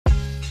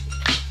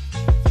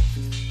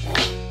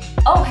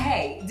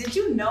Did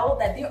you know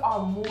that there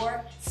are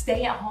more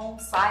stay-at-home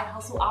side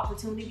hustle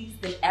opportunities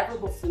than ever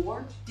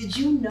before? Did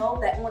you know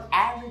that on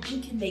average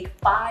you can make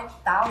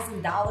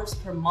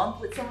 $5,000 per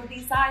month with some of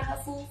these side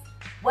hustles?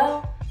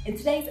 Well, in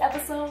today's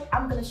episode,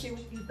 I'm going to share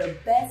with you the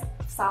best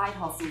side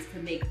hustles to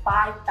make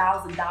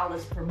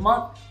 $5,000 per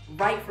month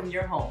right from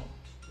your home.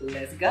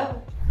 Let's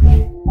go.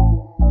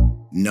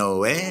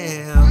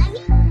 Noelle.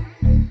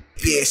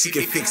 Yeah, she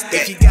can fix that.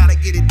 If you gotta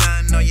get it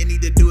done, no, you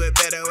need to do it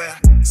better. Well,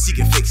 she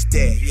can fix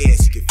that. Yeah,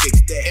 she can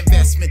fix that.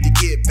 Investment to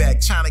get back,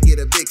 trying to get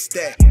a big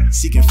stack.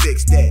 She can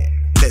fix that.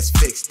 Let's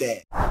fix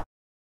that.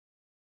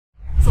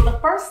 So the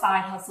first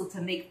side hustle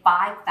to make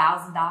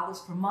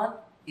 $5,000 per month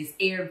is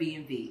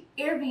Airbnb.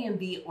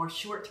 Airbnb, or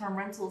short-term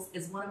rentals,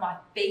 is one of my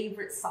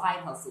favorite side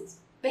hustles.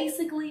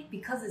 Basically,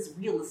 because it's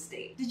real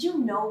estate. Did you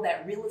know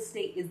that real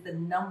estate is the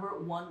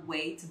 #1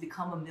 way to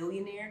become a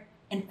millionaire?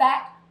 In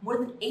fact, more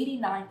than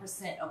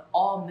 89% of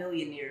all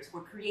millionaires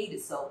were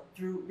created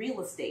through real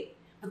estate.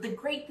 But the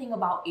great thing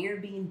about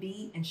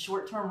Airbnb and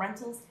short-term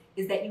rentals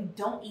is that you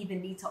don't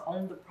even need to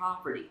own the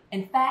property.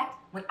 In fact,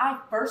 when I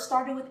first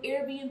started with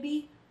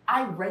Airbnb,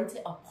 I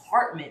rented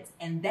apartments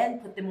and then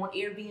put them on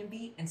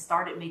Airbnb and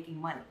started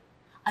making money.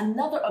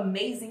 Another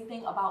amazing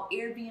thing about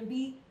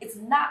Airbnb, it's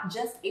not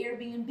just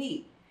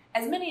Airbnb.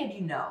 As many of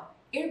you know,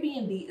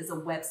 Airbnb is a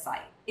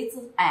website. It's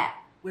an app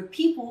where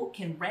people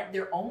can rent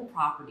their own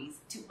properties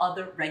to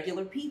other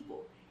regular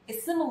people.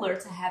 It's similar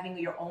to having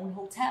your own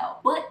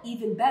hotel, but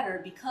even better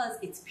because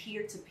it's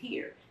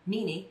peer-to-peer,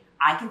 meaning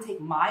I can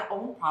take my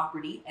own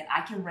property and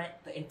I can rent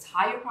the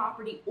entire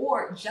property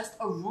or just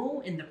a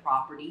room in the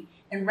property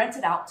and rent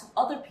it out to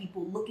other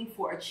people looking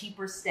for a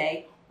cheaper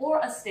stay or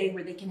a stay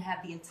where they can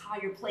have the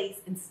entire place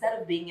instead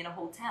of being in a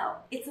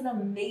hotel. It's an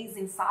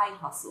amazing side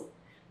hustle.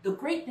 The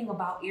great thing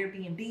about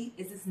Airbnb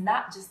is it's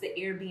not just the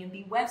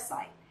Airbnb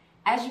website.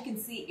 As you can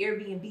see,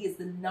 Airbnb is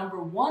the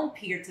 #1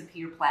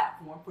 peer-to-peer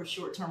platform for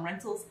short-term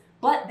rentals,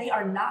 but they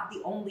are not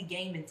the only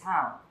game in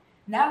town.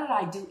 Now that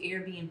I do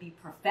Airbnb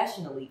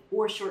professionally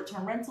or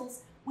short-term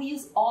rentals, we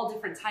use all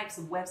different types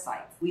of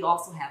websites. We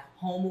also have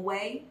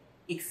HomeAway,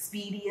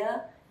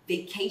 Expedia,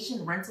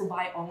 Vacation Rental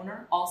by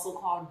Owner, also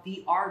called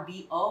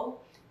VRBO,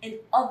 and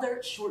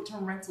other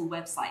short-term rental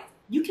websites.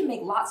 You can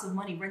make lots of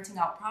money renting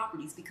out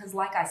properties because,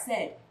 like I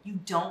said, you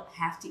don't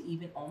have to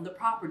even own the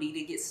property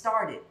to get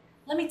started.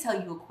 Let me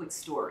tell you a quick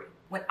story.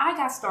 When I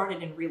got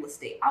started in real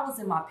estate, I was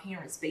in my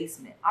parents'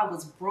 basement. I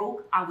was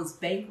broke, I was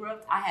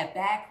bankrupt, I had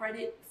bad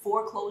credit,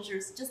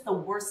 foreclosures, just the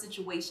worst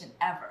situation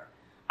ever.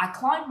 I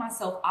climbed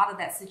myself out of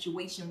that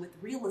situation with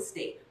real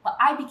estate, but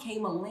I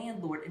became a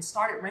landlord and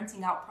started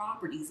renting out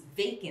properties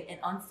vacant and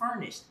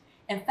unfurnished.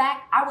 In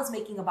fact, I was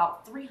making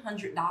about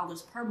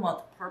 $300 per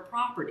month per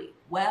property.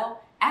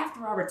 Well,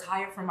 after I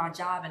retired from my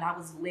job and I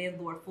was a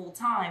landlord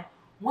full-time,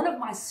 one of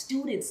my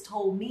students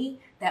told me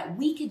that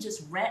we could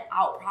just rent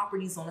out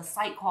properties on a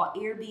site called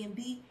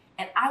Airbnb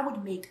and I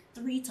would make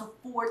 3 to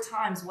 4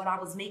 times what I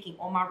was making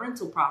on my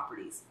rental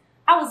properties.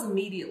 I was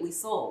immediately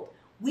sold.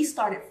 We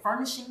started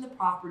furnishing the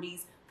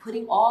properties,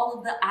 putting all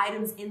of the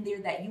items in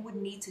there that you would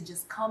need to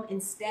just come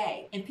and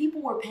stay. And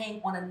people were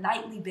paying on a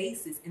nightly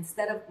basis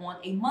instead of on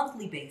a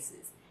monthly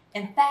basis.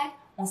 In fact,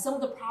 on some of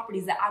the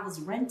properties that I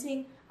was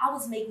renting, I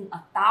was making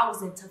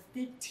 $1,000 to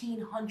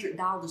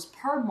 $1,500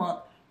 per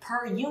month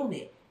per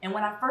unit. And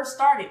when I first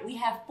started, we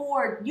had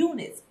 4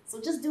 units. So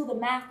just do the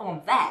math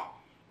on that.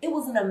 It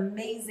was an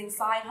amazing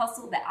side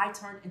hustle that I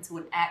turned into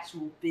an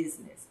actual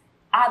business.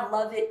 I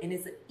love it, and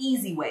it's an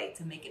easy way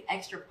to make an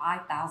extra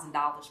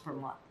 $5,000 per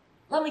month.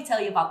 Let me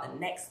tell you about the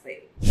next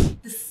thing.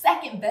 The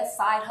second best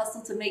side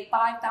hustle to make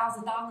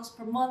 $5,000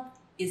 per month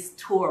is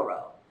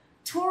Turo.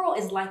 Turo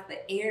is like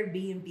the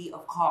Airbnb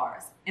of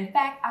cars. In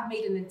fact, I've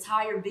made an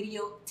entire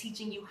video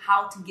teaching you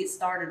how to get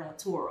started on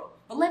Turo.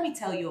 But let me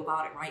tell you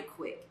about it right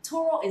quick.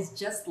 Turo is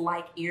just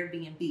like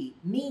Airbnb,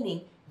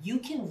 meaning you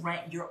can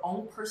rent your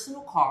own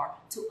personal car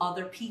to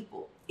other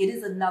people. It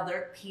is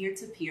another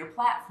peer-to-peer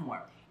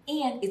platform,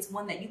 and it's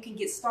one that you can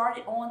get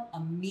started on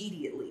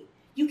immediately.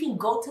 You can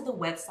go to the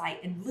website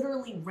and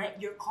literally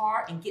rent your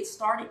car and get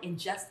started in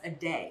just a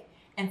day.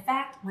 In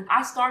fact, when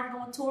I started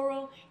on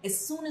Turo, as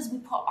soon as we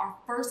put our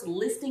first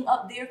listing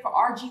up there for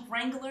our Jeep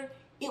Wrangler,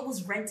 it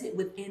was rented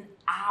within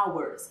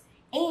hours.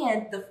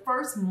 And the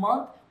first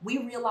month, we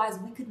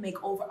realized we could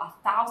make over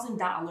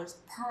 $1,000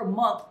 per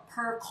month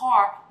per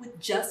car with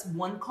just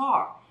one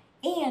car.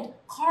 And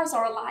cars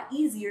are a lot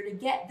easier to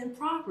get than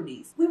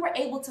properties. We were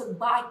able to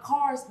buy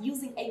cars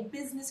using a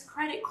business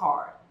credit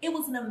card. It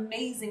was an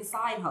amazing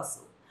side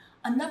hustle.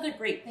 Another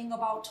great thing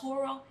about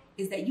Turo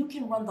is that you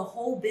can run the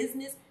whole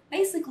business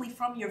basically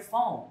from your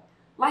phone.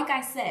 Like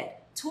I said,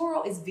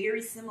 Turo is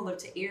very similar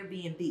to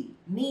Airbnb,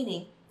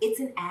 meaning it's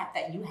an app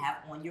that you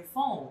have on your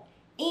phone.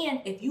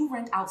 And if you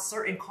rent out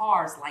certain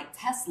cars like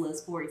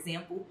Teslas, for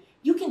example,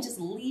 you can just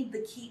leave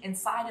the key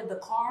inside of the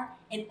car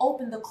and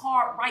open the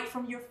car right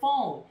from your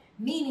phone,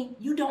 meaning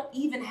you don't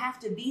even have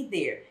to be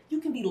there. You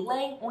can be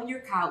laying on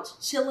your couch,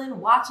 chilling,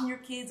 watching your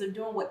kids, or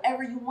doing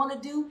whatever you want to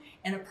do,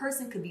 and a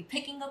person could be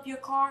picking up your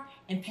car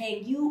and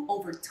paying you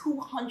over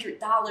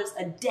 $200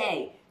 a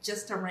day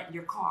just to rent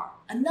your car.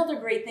 Another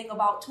great thing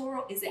about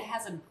Turo is it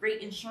has a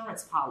great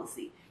insurance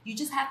policy. You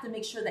just have to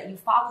make sure that you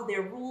follow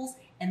their rules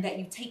and that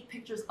you take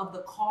pictures of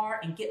the car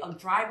and get a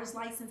driver's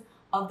license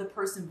of the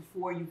person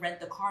before you rent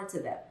the car to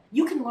them.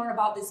 You can learn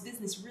about this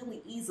business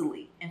really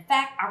easily. In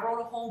fact, I wrote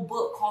a whole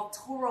book called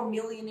Turo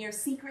Millionaire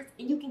Secrets,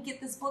 and you can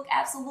get this book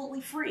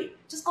absolutely free.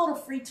 Just go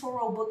to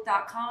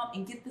freetorobook.com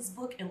and get this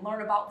book and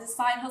learn about this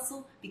side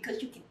hustle,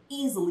 because you can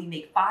easily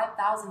make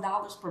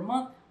 $5,000 per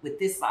month with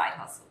this side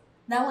hustle.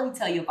 Now let me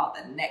tell you about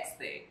the next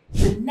thing.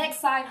 The next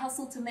side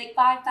hustle to make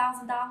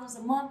 $5,000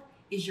 a month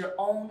is your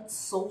own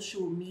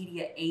social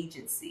media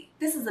agency.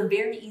 This is a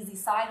very easy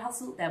side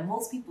hustle that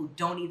most people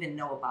don't even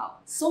know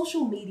about.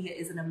 Social media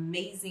is an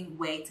amazing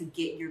way to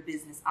get your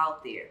business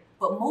out there,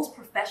 but most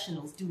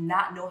professionals do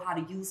not know how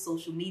to use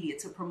social media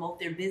to promote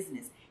their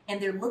business,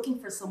 and they're looking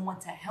for someone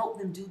to help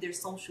them do their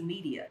social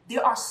media.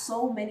 There are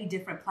so many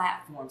different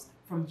platforms,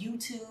 from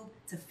YouTube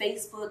to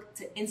Facebook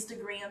to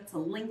Instagram to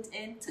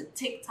LinkedIn to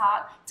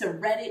TikTok to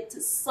Reddit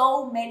to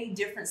so many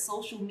different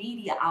social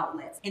media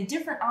outlets. And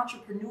different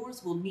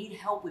entrepreneurs will need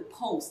help with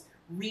posts,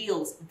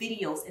 reels,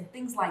 videos, and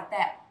things like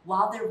that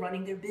while they're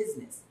running their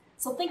business.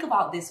 So think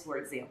about this, for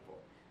example.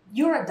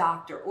 You're a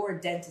doctor or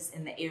a dentist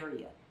in the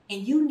area,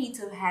 and you need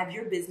to have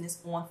your business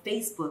on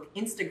Facebook,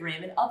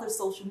 Instagram, and other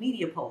social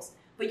media posts.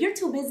 But you're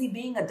too busy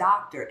being a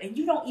doctor and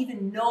you don't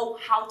even know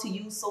how to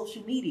use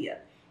social media.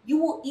 You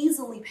will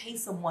easily pay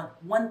someone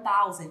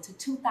 $1,000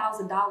 to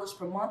 $2,000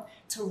 per month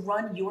to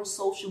run your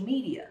social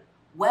media.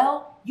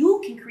 Well,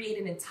 you can create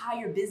an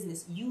entire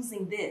business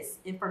using this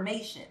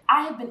information.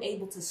 I have been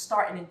able to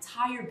start an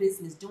entire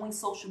business doing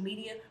social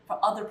media for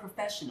other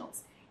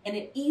professionals. And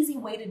an easy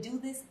way to do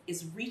this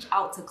is reach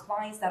out to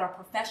clients that are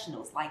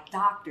professionals like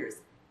doctors,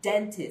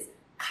 dentists,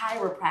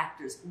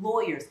 chiropractors,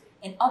 lawyers,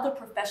 and other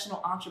professional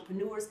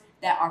entrepreneurs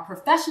that are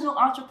professional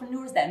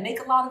entrepreneurs that make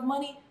a lot of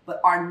money but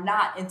are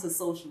not into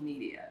social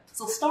media.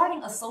 So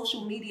starting a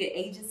social media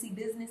agency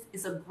business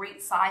is a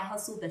great side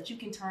hustle that you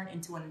can turn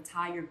into an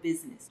entire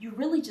business. You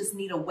really just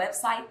need a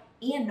website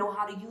and know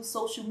how to use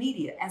social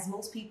media, as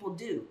most people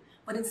do.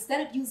 But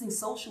instead of using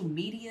social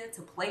media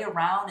to play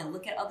around and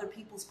look at other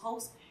people's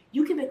posts,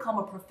 you can become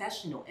a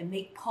professional and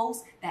make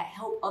posts that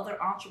help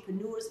other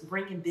entrepreneurs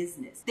bring in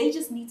business. They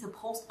just need to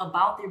post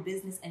about their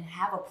business and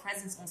have a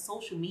presence on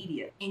social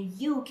media. And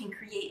you can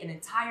create an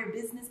entire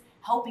business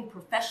helping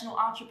professional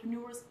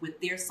entrepreneurs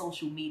with their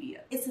social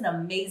media. It's an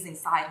amazing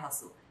side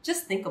hustle.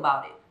 Just think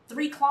about it.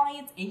 3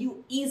 clients and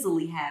you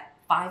easily have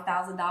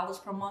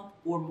 $5,000 per month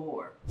or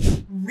more.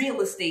 Real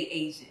estate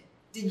agent.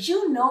 Did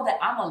you know that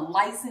I'm a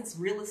licensed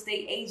real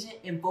estate agent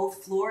in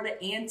both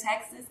Florida and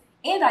Texas?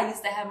 And I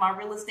used to have my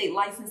real estate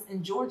license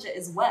in Georgia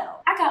as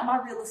well. I got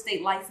my real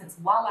estate license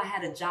while I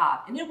had a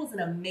job, and it was an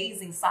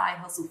amazing side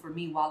hustle for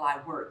me while I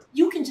worked.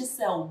 You can just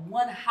sell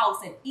one house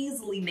and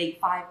easily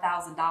make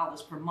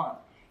 $5,000 per month.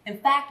 In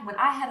fact, when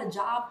I had a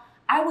job,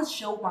 I would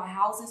show my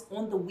houses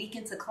on the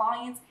weekend to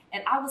clients,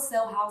 and I would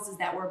sell houses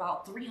that were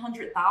about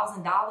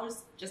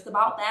 $300,000, just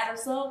about that or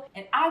so,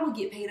 and I would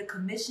get paid a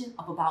commission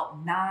of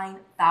about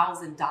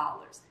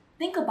 $9,000.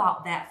 Think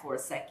about that for a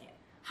second.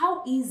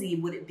 How easy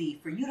would it be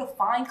for you to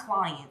find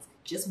clients,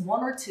 just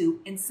 1 or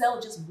 2, and sell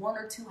just 1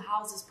 or 2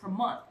 houses per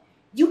month?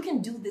 You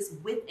can do this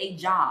with a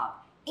job,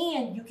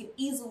 and you can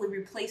easily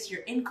replace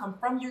your income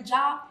from your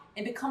job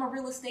and become a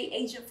real estate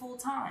agent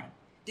full-time.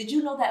 Did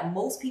you know that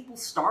most people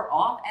start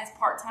off as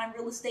part-time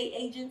real estate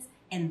agents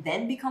and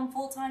then become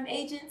full-time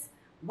agents?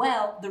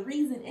 Well, the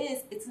reason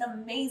is it's an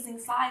amazing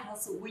side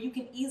hustle where you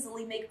can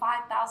easily make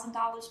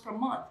 $5,000 per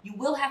month. You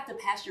will have to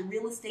pass your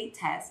real estate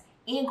test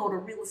and go to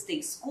real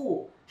estate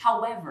school.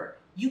 However,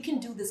 you can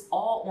do this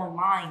all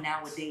online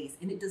nowadays,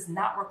 and it does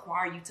not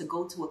require you to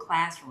go to a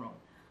classroom.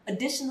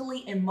 Additionally,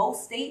 in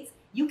most states,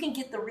 you can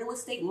get the real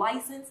estate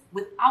license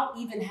without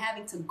even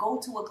having to go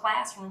to a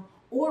classroom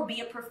or be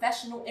a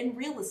professional in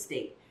real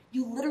estate.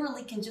 You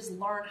literally can just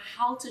learn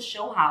how to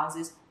show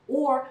houses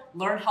or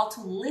learn how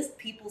to list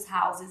people's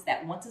houses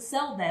that want to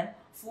sell them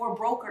for a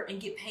broker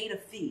and get paid a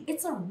fee.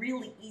 It's a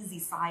really easy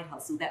side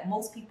hustle that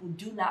most people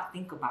do not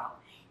think about.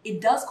 It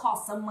does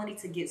cost some money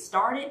to get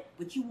started,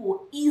 but you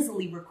will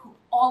easily recoup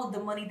all of the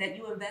money that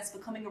you invest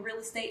becoming a real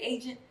estate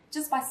agent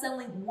just by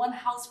selling 1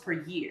 house per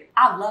year.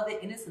 I love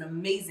it, and it's an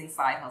amazing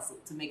side hustle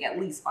to make at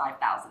least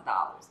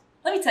 $5,000.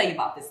 Let me tell you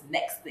about this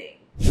next thing.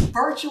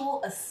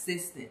 Virtual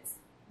assistants.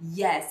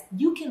 Yes,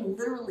 you can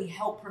literally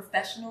help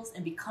professionals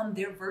and become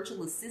their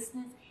virtual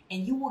assistants,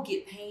 and you will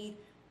get paid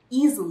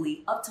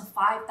easily up to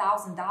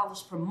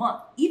 $5,000 per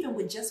month, even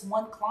with just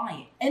 1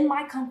 client. In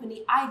my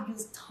company, I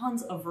use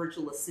tons of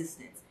virtual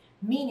assistants,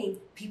 meaning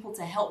people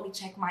to help me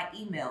check my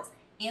emails,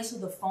 answer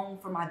the phone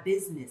for my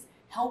business,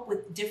 help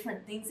with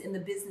different things in the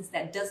business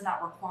that does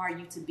not require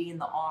you to be in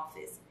the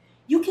office.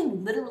 You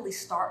can literally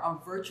start a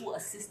virtual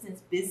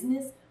assistance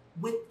business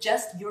with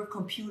just your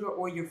computer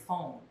or your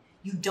phone.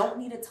 You don't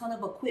need a ton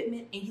of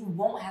equipment and you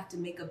won't have to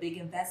make a big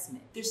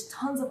investment. There's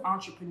tons of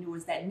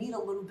entrepreneurs that need a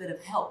little bit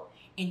of help,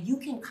 and you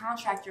can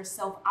contract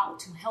yourself out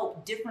to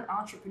help different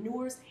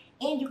entrepreneurs,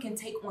 and you can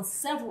take on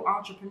several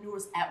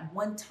entrepreneurs at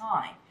one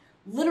time.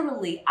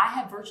 Literally, I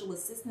have virtual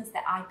assistants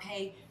that I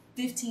pay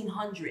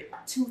 $1,500,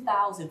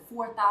 $2,000,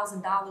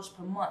 $4,000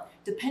 per month,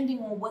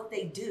 depending on what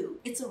they do.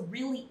 It's a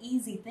really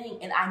easy thing,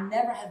 and I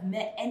never have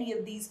met any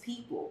of these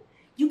people.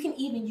 You can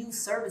even use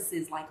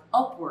services like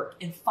Upwork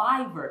and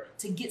Fiverr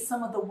to get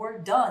some of the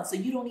work done, so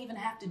you don't even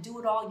have to do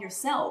it all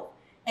yourself.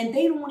 And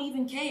they don't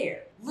even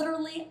care.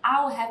 Literally,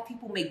 I'll have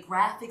people make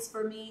graphics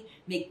for me,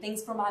 make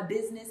things for my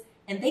business,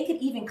 and they could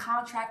even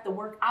contract the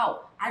work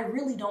out. I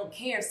really don't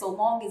care so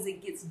long as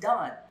it gets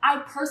done. I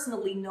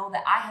personally know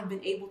that I have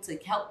been able to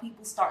help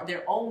people start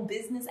their own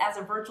business as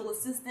a virtual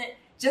assistant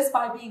just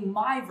by being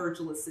my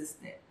virtual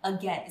assistant.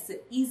 Again, it's an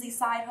easy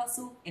side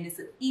hustle, and it's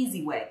an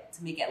easy way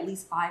to make at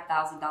least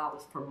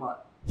 $5,000 per month.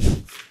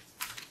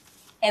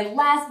 And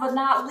last but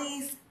not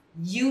least,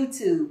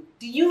 YouTube.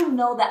 Do you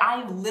know that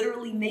I am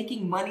literally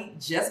making money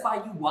just by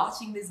you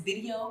watching this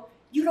video?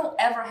 You don't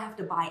ever have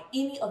to buy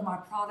any of my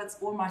products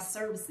or my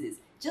services.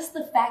 Just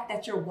the fact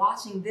that you're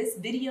watching this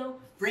video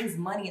brings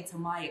money into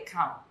my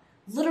account.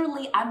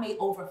 Literally, I made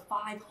over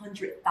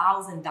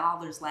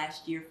 $500,000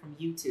 last year from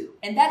YouTube.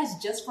 And that is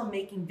just from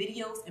making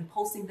videos and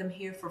posting them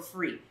here for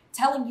free,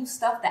 telling you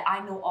stuff that I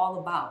know all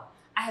about.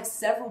 I have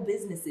several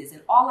businesses,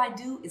 and all I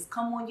do is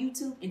come on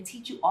YouTube and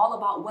teach you all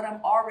about what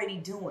I'm already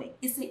doing.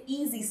 It's an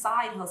easy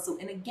side hustle,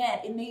 and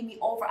again, it made me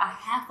over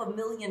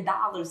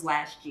 $500,000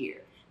 last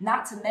year.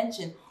 Not to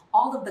mention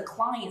all of the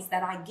clients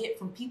that I get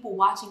from people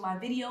watching my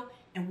video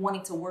and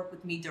wanting to work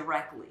with me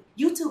directly.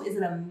 YouTube is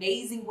an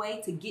amazing way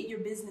to get your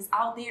business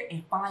out there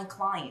and find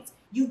clients.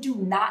 You do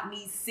not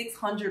need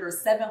 600 or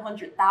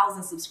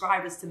 700,000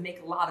 subscribers to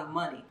make a lot of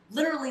money.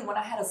 Literally, when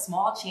I had a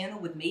small channel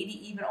with maybe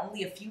even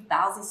only a few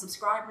thousand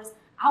subscribers,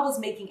 I was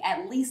making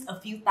at least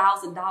a few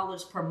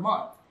 $1,000s per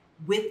month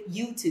with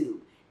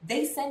YouTube.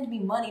 They send me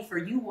money for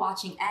you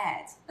watching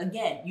ads.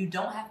 Again, you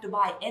don't have to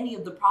buy any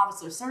of the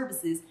products or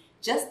services.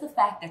 Just the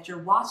fact that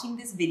you're watching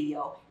this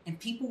video and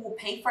people will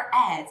pay for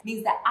ads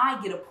means that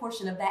I get a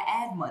portion of that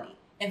ad money.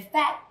 In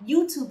fact,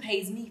 YouTube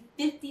pays me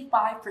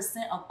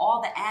 55% of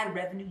all the ad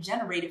revenue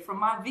generated from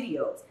my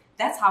videos.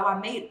 That's how I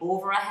made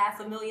over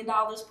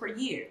 $500,000 per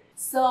year.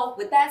 So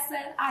with that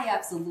said, I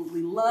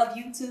absolutely love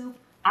YouTube.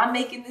 I'm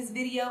making this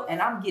video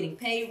and I'm getting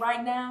paid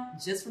right now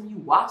just from you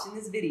watching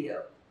this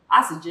video.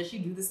 I suggest you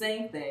do the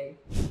same thing.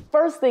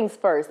 First things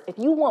first, if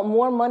you want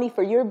more money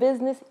for your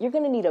business, you're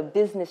going to need a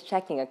business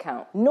checking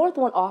account. North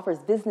One offers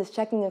business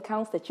checking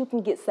accounts that you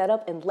can get set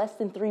up in less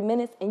than 3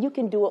 minutes, and you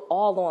can do it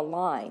all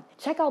online.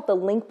 Check out the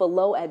link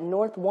below at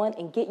North One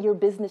and get your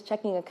business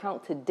checking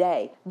account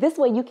today. This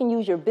way you can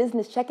use your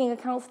business checking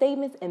account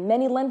statements, and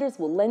many lenders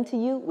will lend to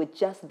you with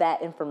just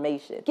that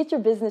information. Get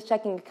your business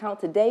checking account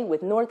today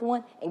with North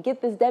One and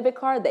get this debit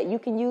card that you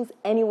can use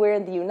anywhere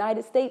in the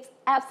United States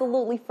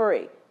absolutely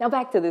free. Now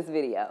back to this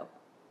video.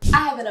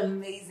 I have an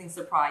amazing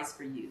surprise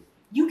for you.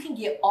 You can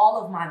get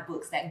all of my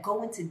books that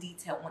go into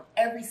detail on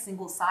every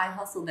single side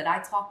hustle that I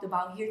talked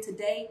about here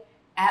today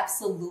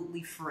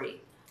absolutely free.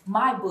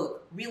 My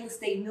book, Real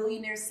Estate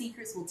Millionaire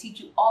Secrets, will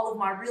teach you all of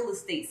my real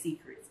estate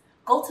secrets.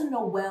 Go to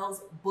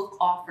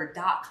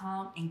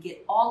𝗏𝑊𝐿sbookoffer.com and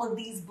get all of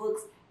these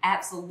books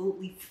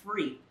absolutely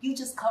free. You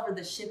just cover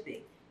the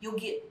shipping. You'll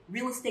get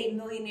Real Estate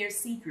Millionaire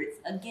Secrets,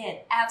 again,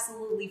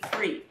 absolutely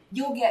free.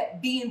 You'll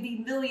get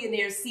B&B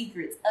Millionaire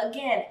Secrets,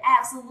 again,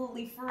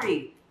 absolutely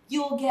free.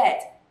 You'll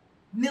get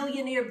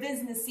Millionaire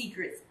Business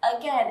Secrets,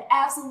 again,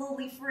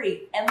 absolutely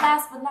free. And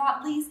last but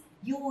not least,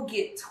 you will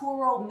get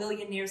Turo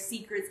Millionaire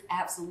Secrets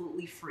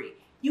absolutely free.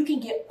 You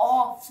can get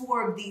all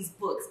 4 of these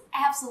books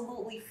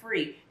absolutely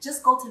free.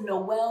 Just go to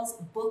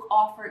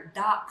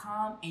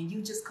𝗏𝑊𝐿sbookoffer.com and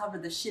you just cover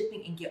the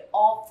shipping and get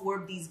all 4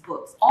 of these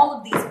books. All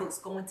of these books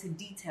go into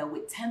detail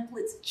with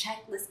templates,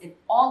 checklists, and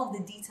all of the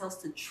details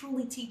to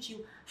truly teach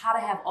you how to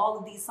have all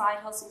of these side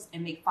hustles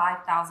and make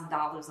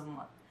 $5,000 a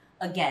month.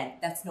 Again,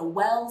 that's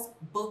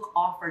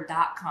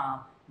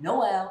𝗏𝑊𝐿sbookoffer.com.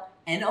 Noelle,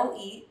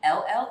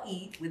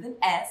 N-O-E-L-L-E with an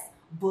S,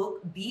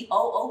 book,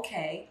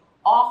 B-O-O-K,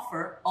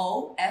 offer,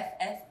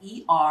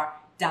 O-F-F-E-R.com.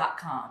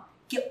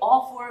 Get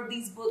all 4 of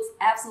these books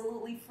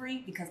absolutely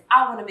free because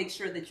I want to make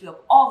sure that you have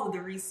all of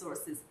the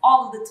resources,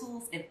 all of the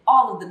tools, and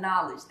all of the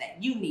knowledge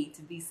that you need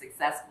to be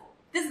successful.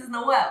 This is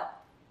Noelle.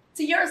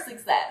 To your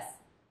success.